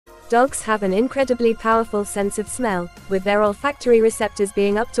Dogs have an incredibly powerful sense of smell, with their olfactory receptors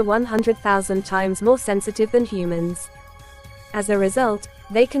being up to 100,000 times more sensitive than humans. As a result,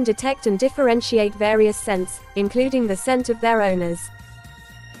 they can detect and differentiate various scents, including the scent of their owners.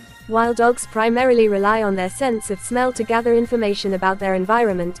 While dogs primarily rely on their sense of smell to gather information about their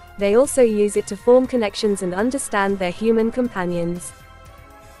environment, they also use it to form connections and understand their human companions.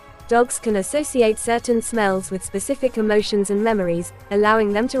 Dogs can associate certain smells with specific emotions and memories,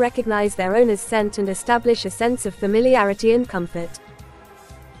 allowing them to recognize their owner's scent and establish a sense of familiarity and comfort.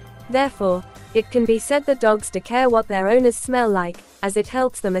 Therefore, it can be said that dogs do care what their owners smell like, as it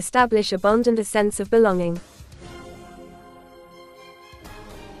helps them establish a bond and a sense of belonging.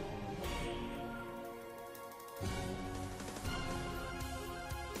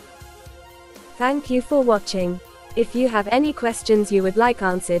 Thank you for watching. If you have any questions you would like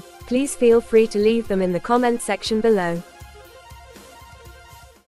answered, please feel free to leave them in the comment section below.